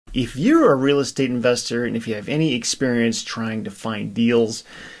If you're a real estate investor and if you have any experience trying to find deals,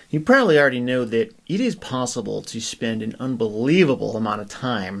 you probably already know that it is possible to spend an unbelievable amount of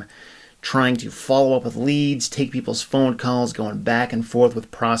time trying to follow up with leads, take people's phone calls, going back and forth with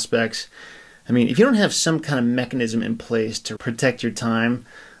prospects. I mean, if you don't have some kind of mechanism in place to protect your time,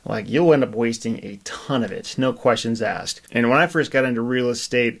 like, you'll end up wasting a ton of it, no questions asked. And when I first got into real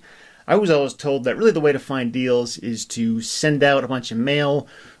estate, I was always told that really the way to find deals is to send out a bunch of mail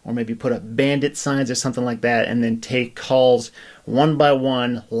or maybe put up bandit signs or something like that and then take calls one by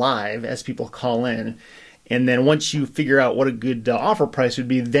one live as people call in. And then once you figure out what a good offer price would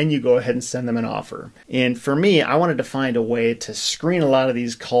be, then you go ahead and send them an offer. And for me, I wanted to find a way to screen a lot of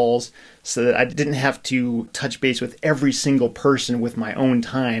these calls so that I didn't have to touch base with every single person with my own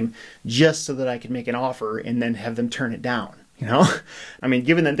time just so that I could make an offer and then have them turn it down. You know, I mean,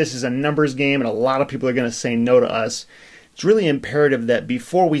 given that this is a numbers game and a lot of people are going to say no to us, it's really imperative that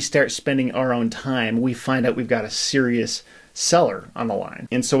before we start spending our own time, we find out we've got a serious seller on the line.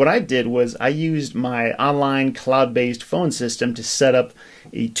 And so what I did was I used my online cloud-based phone system to set up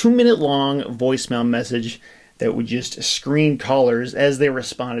a 2-minute long voicemail message that would just screen callers as they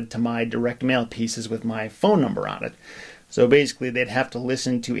responded to my direct mail pieces with my phone number on it. So basically they'd have to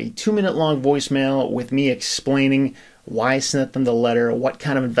listen to a 2-minute long voicemail with me explaining why I sent them the letter, what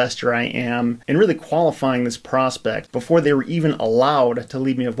kind of investor I am, and really qualifying this prospect before they were even allowed to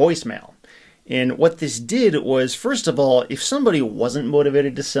leave me a voicemail. And what this did was, first of all, if somebody wasn't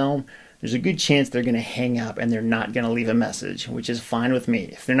motivated to sell, there's a good chance they're going to hang up and they're not going to leave a message, which is fine with me.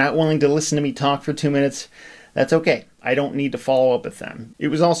 If they're not willing to listen to me talk for 2 minutes, that's okay. I don't need to follow up with them. It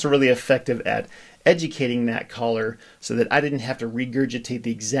was also really effective at educating that caller so that I didn't have to regurgitate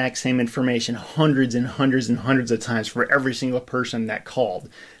the exact same information hundreds and hundreds and hundreds of times for every single person that called.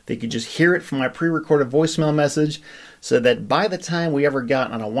 They could just hear it from my pre-recorded voicemail message so that by the time we ever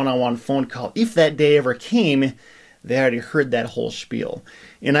got on a one-on-one phone call, if that day ever came, they already heard that whole spiel.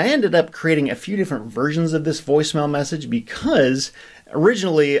 And I ended up creating a few different versions of this voicemail message because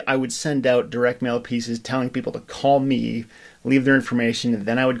originally I would send out direct mail pieces telling people to call me, leave their information, and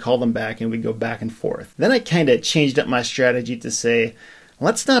then I would call them back and we'd go back and forth. Then I kind of changed up my strategy to say,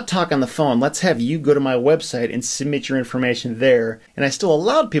 let's not talk on the phone. Let's have you go to my website and submit your information there. And I still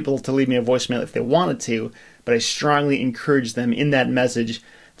allowed people to leave me a voicemail if they wanted to, but I strongly encouraged them in that message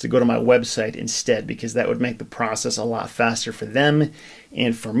to go to my website instead, because that would make the process a lot faster for them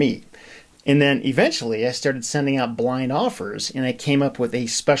and for me. And then eventually I started sending out blind offers, and I came up with a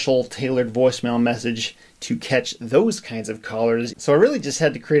special tailored voicemail message to catch those kinds of callers. So I really just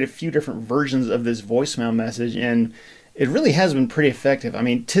had to create a few different versions of this voicemail message, and it really has been pretty effective. I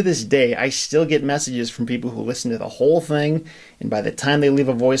mean, to this day, I still get messages from people who listen to the whole thing, and by the time they leave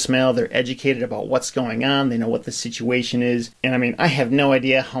a voicemail, they're educated about what's going on, they know what the situation is. And I mean, I have no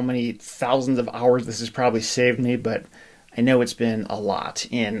idea how many thousands of hours this has probably saved me, but I know it's been a lot.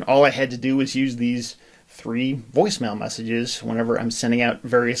 And all I had to do was use these 3 voicemail messages whenever I'm sending out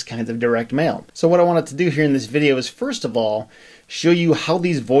various kinds of direct mail. So what I wanted to do here in this video is, first of all, show you how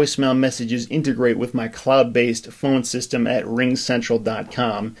these voicemail messages integrate with my cloud-based phone system at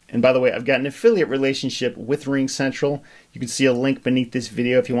RingCentral.com. And by the way, I've got an affiliate relationship with RingCentral. You can see a link beneath this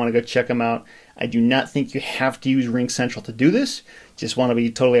video if you want to go check them out. I do not think you have to use RingCentral to do this. Just want to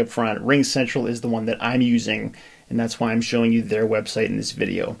be totally upfront. RingCentral is the one that I'm using, and that's why I'm showing you their website in this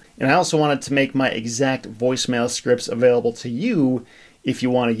video. And I also wanted to make my exact voicemail scripts available to you if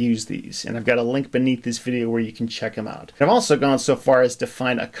you want to use these. And I've got a link beneath this video where you can check them out. I've also gone so far as to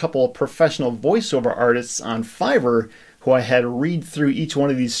find a couple of professional voiceover artists on Fiverr who I had read through each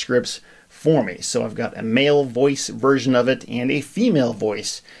one of these scripts for me. So I've got a male voice version of it and a female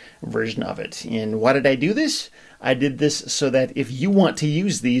voice version of it. And why did I do this? I did this so that if you want to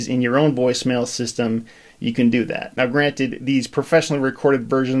use these in your own voicemail system, you can do that. Now granted, these professionally recorded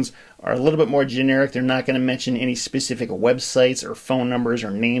versions are a little bit more generic. They're not going to mention any specific websites or phone numbers or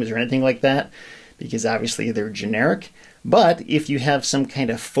names or anything like that, because obviously they're generic. But if you have some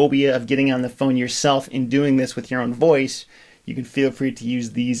kind of phobia of getting on the phone yourself and doing this with your own voice, you can feel free to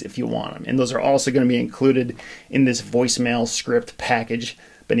use these if you want them. And those are also going to be included in this voicemail script package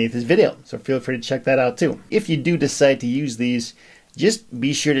beneath this video. So feel free to check that out too. If you do decide to use these, just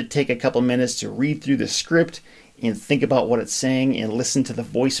be sure to take a couple minutes to read through the script and think about what it's saying and listen to the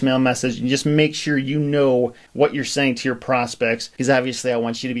voicemail message and just make sure you know what you're saying to your prospects, because obviously I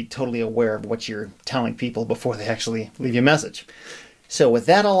want you to be totally aware of what you're telling people before they actually leave you a message. So with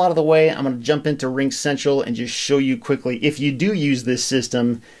that all out of the way, I'm going to jump into RingCentral and just show you quickly, if you do use this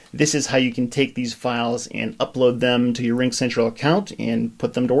system, this is how you can take these files and upload them to your RingCentral account and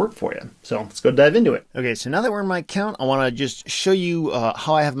put them to work for you. So let's go dive into it. Okay, so now that we're in my account, I want to just show you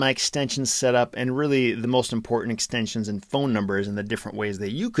how I have my extensions set up, and really the most important extensions and phone numbers and the different ways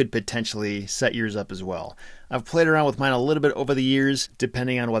that you could potentially set yours up as well. I've played around with mine a little bit over the years,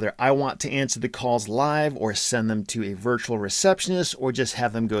 depending on whether I want to answer the calls live or send them to a virtual receptionist or just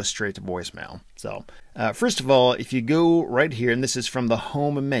have them go straight to voicemail. So first of all, if you go right here, and this is from the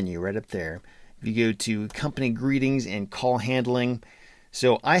home menu right up there, if you go to company greetings and call handling,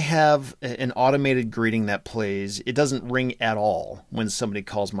 so I have an automated greeting that plays. It doesn't ring at all when somebody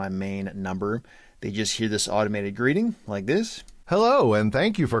calls my main number. They just hear this automated greeting like this. Hello, and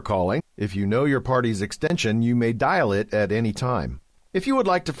thank you for calling. If you know your party's extension, you may dial it at any time. If you would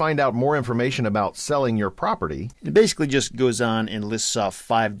like to find out more information about selling your property, it basically just goes on and lists off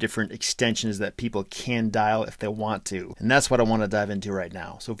 5 different extensions that people can dial if they want to. And that's what I want to dive into right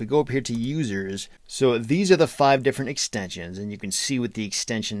now. So if we go up here to users, so these are the 5 different extensions, and you can see what the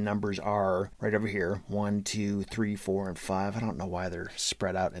extension numbers are right over here. 1, 2, 3, 4, and 5. I don't know why they're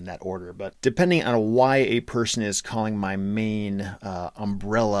spread out in that order, but depending on why a person is calling my main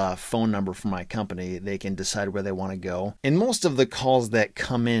umbrella phone number for my company, they can decide where they want to go. And most of the calls that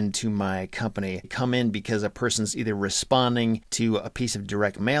come into my company come in because a person's either responding to a piece of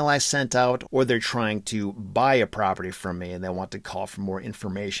direct mail I sent out, or they're trying to buy a property from me and they want to call for more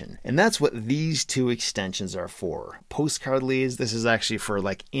information. And that's what these 2 extensions are for. Postcard leads, this is actually for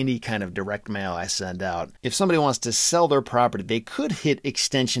like any kind of direct mail I send out. If somebody wants to sell their property, they could hit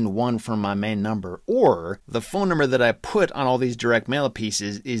extension 1 from my main number, or the phone number that I put on all these direct mail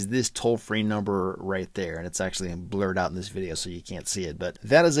pieces is this toll-free number right there. And it's actually blurred out in this video so you can't see it, but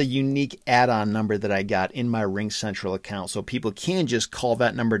that is a unique add-on number that I got in my RingCentral account, so people can just call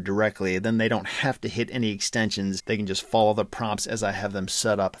that number directly. Then they don't have to hit any extensions. They can just follow the prompts as I have them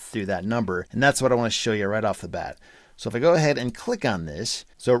set up through that number. And that's what I want to show you right off the bat. So if I go ahead and click on this,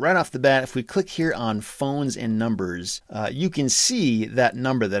 so right off the bat, if we click here on phones and numbers, you can see that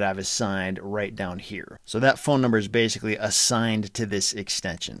number that I've assigned right down here. So that phone number is basically assigned to this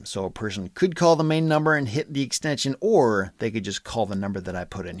extension. So a person could call the main number and hit the extension, or they could just call the number that I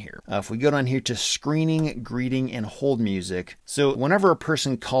put in here. If we go down here to screening, greeting, and hold music, so whenever a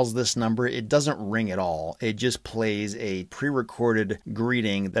person calls this number, it doesn't ring at all. It just plays a pre-recorded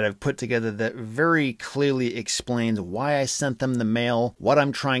greeting that I've put together that very clearly explains why I sent them the mail, what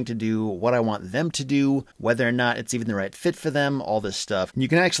I'm trying to do, what I want them to do, whether or not it's even the right fit for them, all this stuff. And you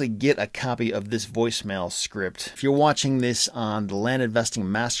can actually get a copy of this voicemail script. If you're watching this on the Land Investing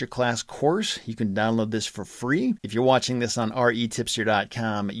Masterclass course, you can download this for free. If you're watching this on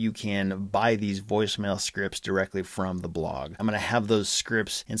REtipster.com, you can buy these voicemail scripts directly from the blog. I'm going to have those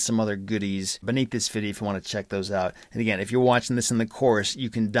scripts and some other goodies beneath this video if you want to check those out. And again, if you're watching this in the course, you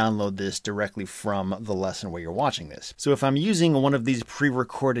can download this directly from the lesson where you're watching this. So if I'm using one of these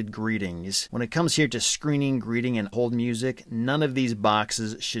pre-recorded greetings, when it comes here to screening, greeting, and hold music, none of these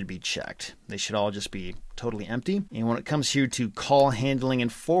boxes should be checked. They should all just be totally empty. And when it comes here to call handling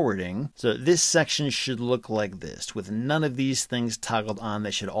and forwarding, so this section should look like this, with none of these things toggled on. They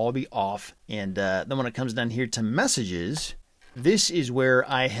should all be off. And then when it comes down here to messages, this is where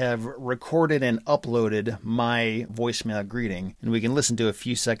I have recorded and uploaded my voicemail greeting, and we can listen to a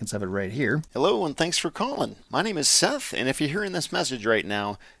few seconds of it right here. Hello, and thanks for calling. My name is Seth, and if you're hearing this message right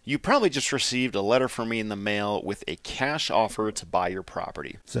now, you probably just received a letter from me in the mail with a cash offer to buy your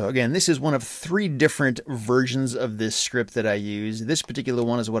property. So again, this is one of 3 different versions of this script that I use. This particular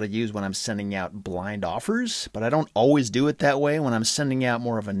one is what I use when I'm sending out blind offers, but I don't always do it that way. When I'm sending out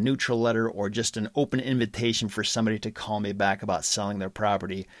more of a neutral letter or just an open invitation for somebody to call me back about selling their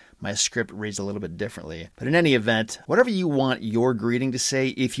property, my script reads a little bit differently. But in any event, whatever you want your greeting to say,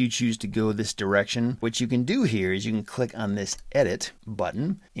 if you choose to go this direction, what you can do here is you can click on this edit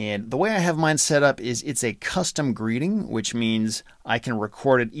button. And the way I have mine set up is it's a custom greeting, which means I can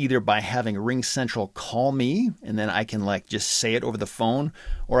record it either by having RingCentral call me, and then I can like just say it over the phone,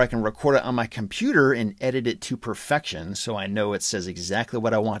 or I can record it on my computer and edit it to perfection so I know it says exactly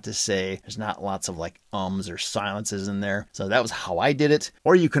what I want to say. There's not lots of like ums or silences in there. So that was how I did it.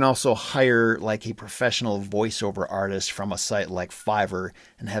 Or you can also hire like a professional voiceover artist from a site like Fiverr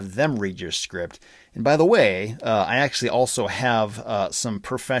and have them read your script. And by the way, I actually also have some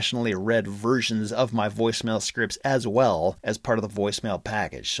professionally read versions of my voicemail scripts as well as part of the voicemail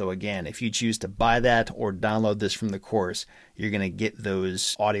package. So again, if you choose to buy that or download this from the course, you're going to get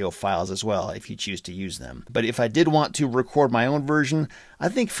those audio files as well if you choose to use them. But if I did want to record my own version, I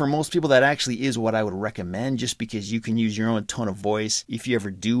think for most people that actually is what I would recommend, just because you can use your own tone of voice. If you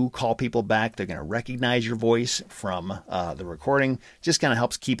ever do call people back, they're going to recognize your voice from the recording. Just kind of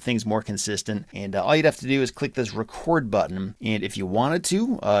helps keep things more consistent. And all you'd have to do is click this record button. And if you wanted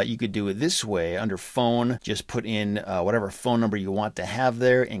to, you could do it this way. Under phone, just put in whatever phone number you want to have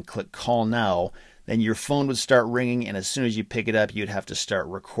there and click call now. Then your phone would start ringing, and as soon as you pick it up, you'd have to start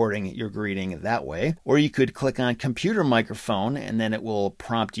recording your greeting that way. Or you could click on computer microphone, and then it will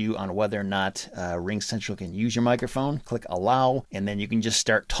prompt you on whether or not RingCentral can use your microphone. Click allow, and then you can just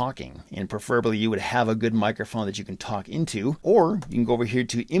start talking. And preferably, you would have a good microphone that you can talk into. Or you can go over here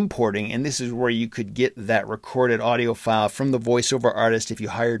to importing, and this is where you could get that recorded audio file from the voiceover artist if you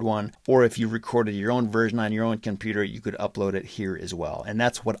hired one, or if you recorded your own version on your own computer, you could upload it here as well. And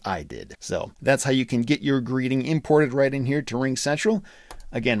that's what I did. So that's how you can get your greeting imported right in here to RingCentral.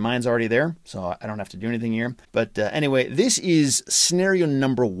 Again, mine's already there, so I don't have to do anything here. But anyway, this is scenario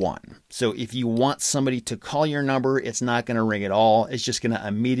number 1. So if you want somebody to call your number, it's not going to ring at all. It's just going to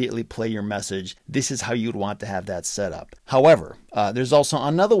immediately play your message. This is how you'd want to have that set up. However, there's also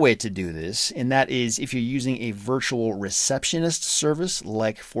another way to do this, and that is if you're using a virtual receptionist service,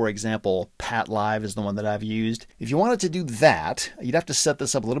 like, for example, Pat Live is the one that I've used. If you wanted to do that, you'd have to set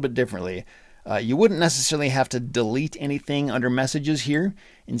this up a little bit differently. You wouldn't necessarily have to delete anything under messages here.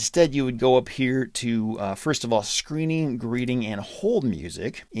 Instead, you would go up here to, first of all, screening, greeting, and hold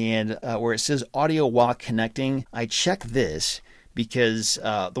music. And where it says audio while connecting, I check this because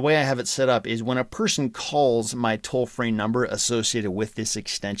the way I have it set up is when a person calls my toll-free number associated with this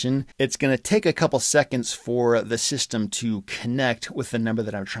extension, it's going to take a couple seconds for the system to connect with the number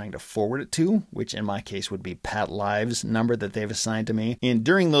that I'm trying to forward it to, which in my case would be Pat Live's number that they've assigned to me. And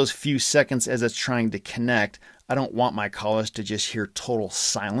during those few seconds as it's trying to connect, I don't want my callers to just hear total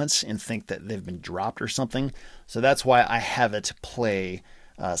silence and think that they've been dropped or something. So that's why I have it play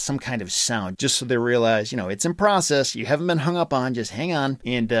some kind of sound, just so they realize, you know, it's in process. You haven't been hung up on. Just hang on.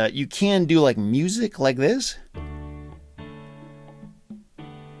 And you can do like music like this.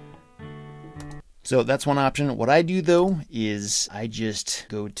 So that's one option. What I do though is I just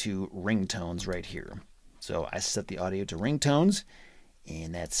go to ringtones right here. So I set the audio to ringtones,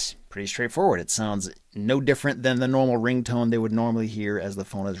 and that's pretty straightforward. It sounds no different than the normal ringtone they would normally hear as the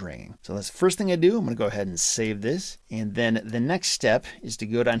phone is ringing. So that's the first thing I do. I'm going to go ahead and save this. And then the next step is to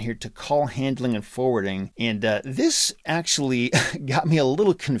go down here to call handling and forwarding. And this actually got me a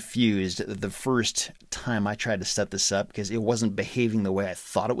little confused the first time I tried to set this up because it wasn't behaving the way I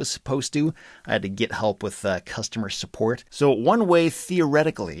thought it was supposed to. I had to get help with customer support. So one way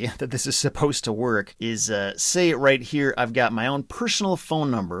theoretically that this is supposed to work is say right here, I've got my own personal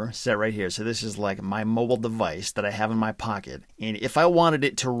phone number set right here. So this is like my mobile device that I have in my pocket. And if I wanted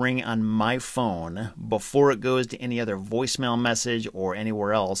it to ring on my phone before it goes to any other voicemail message or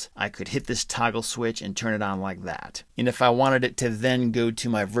anywhere else, I could hit this toggle switch and turn it on like that. And if I wanted it to then go to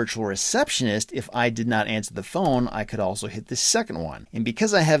my virtual receptionist, if I did not answer the phone, I could also hit this second one. And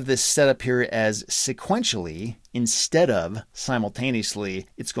because I have this set up here as sequentially instead of simultaneously,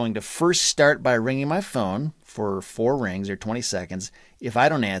 it's going to first start by ringing my phone for 4 rings or 20 seconds. If I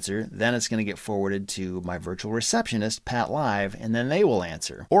don't answer, then it's going to get forwarded to my virtual receptionist, Pat Live, and then they will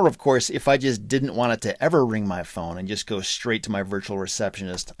answer. Or of course, if I just didn't want it to ever ring my phone and just go straight to my virtual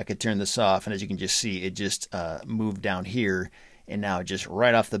receptionist, I could turn this off, and as you can just see, it just moved down here, and now just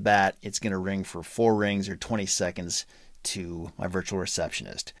right off the bat, it's going to ring for 4 rings or 20 seconds to my virtual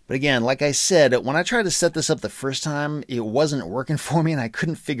receptionist. But again, like I said, when I tried to set this up the first time, it wasn't working for me and I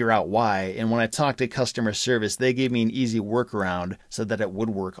couldn't figure out why. And when I talked to customer service, they gave me an easy workaround so that it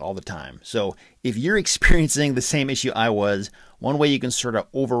would work all the time. So if you're experiencing the same issue I was, one way you can sort of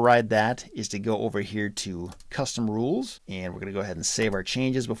override that is to go over here to custom rules, and we're going to go ahead and save our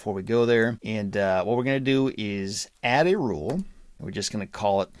changes before we go there. And what we're going to do is add a rule. We're just going to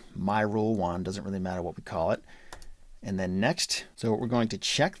call it my rule 1. Doesn't really matter what we call it. And then next, so we're going to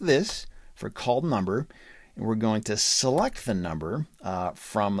check this for called number, and we're going to select the number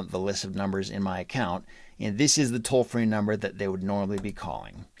from the list of numbers in my account, and this is the toll-free number that they would normally be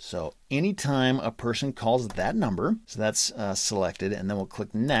calling. So anytime a person calls that number, so that's selected, and then we'll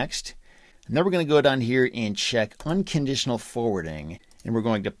click next, and then we're going to go down here and check unconditional forwarding, and we're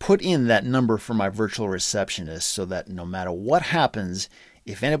going to put in that number for my virtual receptionist so that no matter what happens,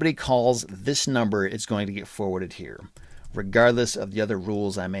 if anybody calls this number, it's going to get forwarded here, regardless of the other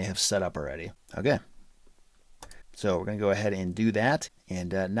rules I may have set up already. Okay. So we're going to go ahead and do that.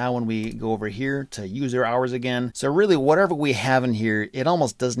 And now when we go over here to user hours again, so really whatever we have in here, it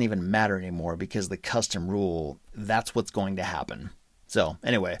almost doesn't even matter anymore because the custom rule, that's what's going to happen. So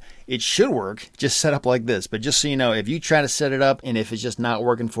anyway, it should work just set up like this. But just so you know, if you try to set it up and if it's just not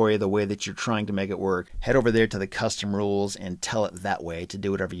working for you the way that you're trying to make it work, head over there to the custom rules and tell it that way to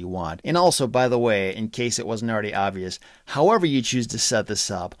do whatever you want. And also, by the way, in case it wasn't already obvious, however you choose to set this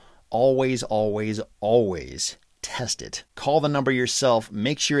up, always, always, always test it. Call the number yourself.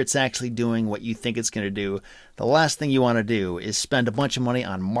 Make sure it's actually doing what you think it's going to do. The last thing you want to do is spend a bunch of money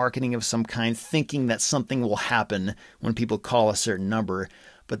on marketing of some kind, thinking that something will happen when people call a certain number,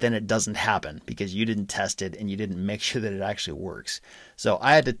 but then it doesn't happen because you didn't test it and you didn't make sure that it actually works. So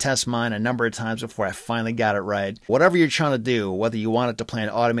I had to test mine a number of times before I finally got it right. Whatever you're trying to do, whether you want it to play an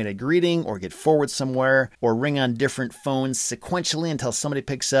automated greeting or get forward somewhere or ring on different phones sequentially until somebody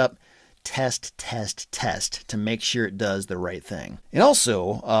picks up, test, test, test to make sure it does the right thing. And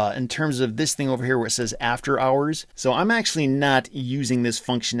also, in terms of this thing over here where it says after hours, so I'm actually not using this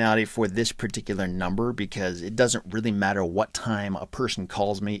functionality for this particular number because it doesn't really matter what time a person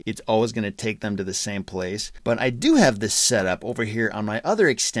calls me. It's always going to take them to the same place. But I do have this set up over here on my other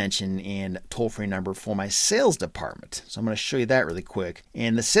extension and toll-free number for my sales department. So I'm going to show you that really quick.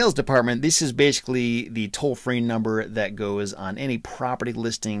 And the sales department, this is basically the toll-free number that goes on any property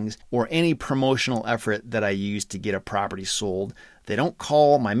listings or any promotional effort that I use to get a property sold. They don't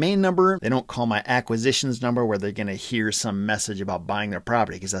call my main number. They don't call my acquisitions number where they're going to hear some message about buying their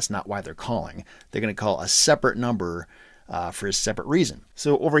property because that's not why they're calling. They're going to call a separate number for a separate reason.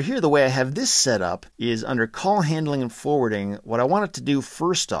 So over here, the way I have this set up is under call handling and forwarding. What I want it to do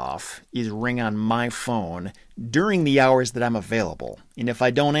first off is ring on my phone during the hours that I'm available. And if I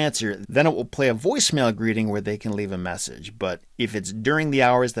don't answer, then it will play a voicemail greeting where they can leave a message. But if it's during the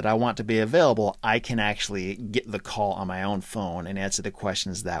hours that I want to be available, I can actually get the call on my own phone and answer the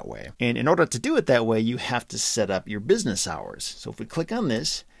questions that way. And in order to do it that way, you have to set up your business hours. So if we click on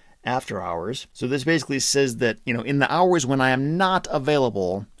this, after hours. So this basically says that, in the hours when I am not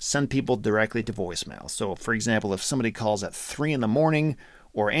available, send people directly to voicemail. So for example, if somebody calls at 3 in the morning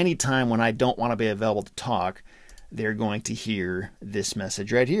or any time when I don't want to be available to talk, they're going to hear this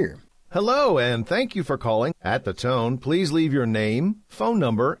message right here. Hello, and thank you for calling. At the tone, please leave your name, phone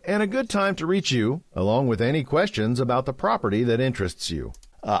number, and a good time to reach you, along with any questions about the property that interests you.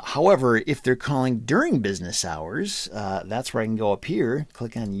 However, if they're calling during business hours, that's where I can go up here,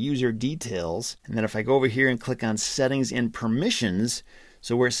 click on user details. And then if I go over here and click on settings and permissions,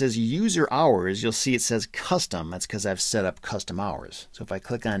 so where it says user hours, you'll see it says custom. That's because I've set up custom hours. So if I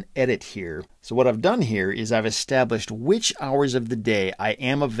click on edit here, so what I've done here is I've established which hours of the day I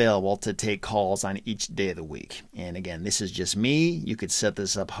am available to take calls on each day of the week. And again, this is just me. You could set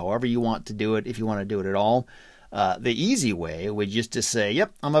this up however you want to do it, if you want to do it at all. The easy way would just to say,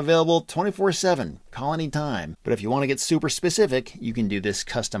 yep, I'm available 24/7, call anytime. But if you want to get super specific, you can do this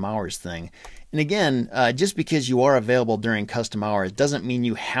custom hours thing. And again, just because you are available during custom hours doesn't mean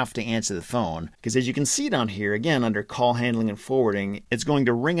you have to answer the phone. Because as you can see down here, again, under call handling and forwarding, it's going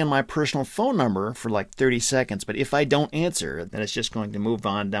to ring on my personal phone number for like 30 seconds. But if I don't answer, then it's just going to move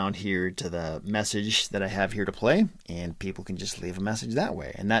on down here to the message that I have here to play. And people can just leave a message that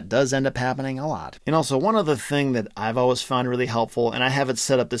way. And that does end up happening a lot. And also one other thing that I've always found really helpful, and I have it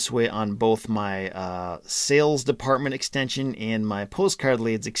set up this way on both my sales department extension and my postcard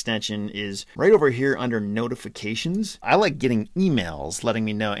leads extension, is right over here under notifications. I like getting emails letting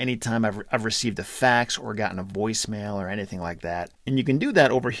me know anytime I've received a fax or gotten a voicemail or anything like that. And you can do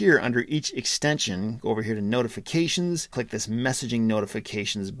that over here under each extension. Go over here to notifications, click this messaging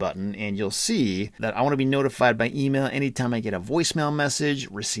notifications button, and you'll see that I want to be notified by email anytime I get a voicemail message,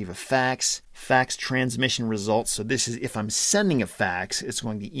 receive a fax transmission results. So this is if I'm sending a fax, it's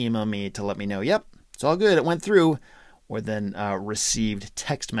going to email me to let me know, yep, it's all good, it went through. Or then received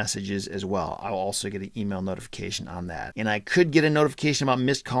text messages as well. I'll also get an email notification on that. And I could get a notification about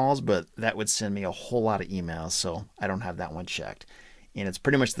missed calls, but that would send me a whole lot of emails, so I don't have that one checked. And it's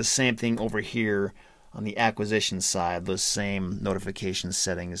pretty much the same thing over here on the acquisition side. Those same notification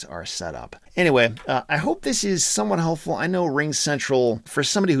settings are set up. Anyway, I hope this is somewhat helpful. I know RingCentral, for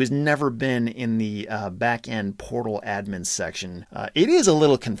somebody who's never been in the back-end portal admin section, it is a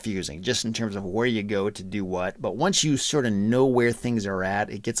little confusing just in terms of where you go to do what. But once you sort of know where things are at,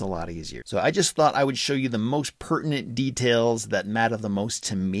 it gets a lot easier. So I just thought I would show you the most pertinent details that matter the most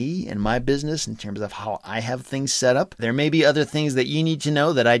to me in my business in terms of how I have things set up. There may be other things that you need to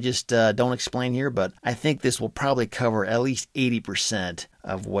know that I just don't explain here, but I think this will probably cover at least 80%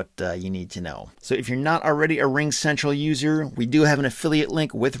 of what you need to know. So if you're not already a RingCentral user, we do have an affiliate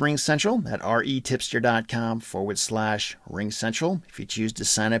link with RingCentral at retipster.com/RingCentral. If you choose to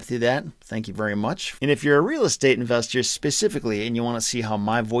sign up through that, thank you very much. And if you're a real estate investor specifically and you want to see how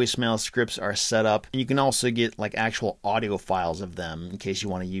my voicemail scripts are set up, you can also get like actual audio files of them in case you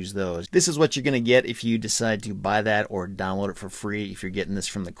want to use those. This is what you're going to get if you decide to buy that or download it for free. If you're getting this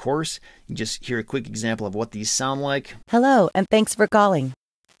from the course, you just hear a quick example of what these sound like. Hello, and thanks for calling.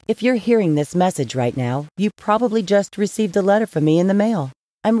 If you're hearing this message right now, you probably just received a letter from me in the mail.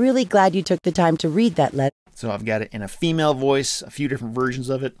 I'm really glad you took the time to read that letter. So I've got it in a female voice, a few different versions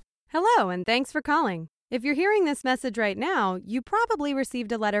of it. Hello, and thanks for calling. If you're hearing this message right now, you probably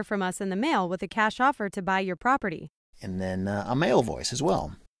received a letter from us in the mail with a cash offer to buy your property. And then a male voice as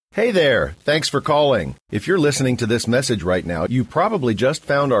well. Hey there, thanks for calling. If you're listening to this message right now, you probably just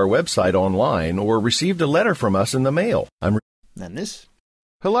found our website online or received a letter from us in the mail. Then this.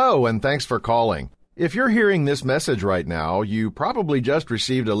 Hello, and thanks for calling. If you're hearing this message right now, you probably just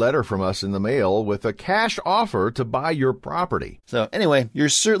received a letter from us in the mail with a cash offer to buy your property. So anyway, you're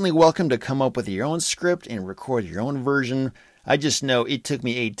certainly welcome to come up with your own script and record your own version. I just know it took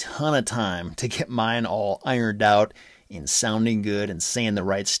me a ton of time to get mine all ironed out and sounding good and saying the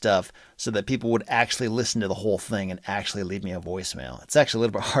right stuff so that people would actually listen to the whole thing and actually leave me a voicemail. It's actually a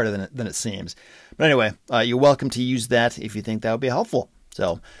little bit harder than it seems. But anyway, you're welcome to use that if you think that would be helpful.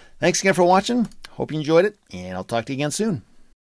 So thanks again for watching. Hope you enjoyed it, and I'll talk to you again soon.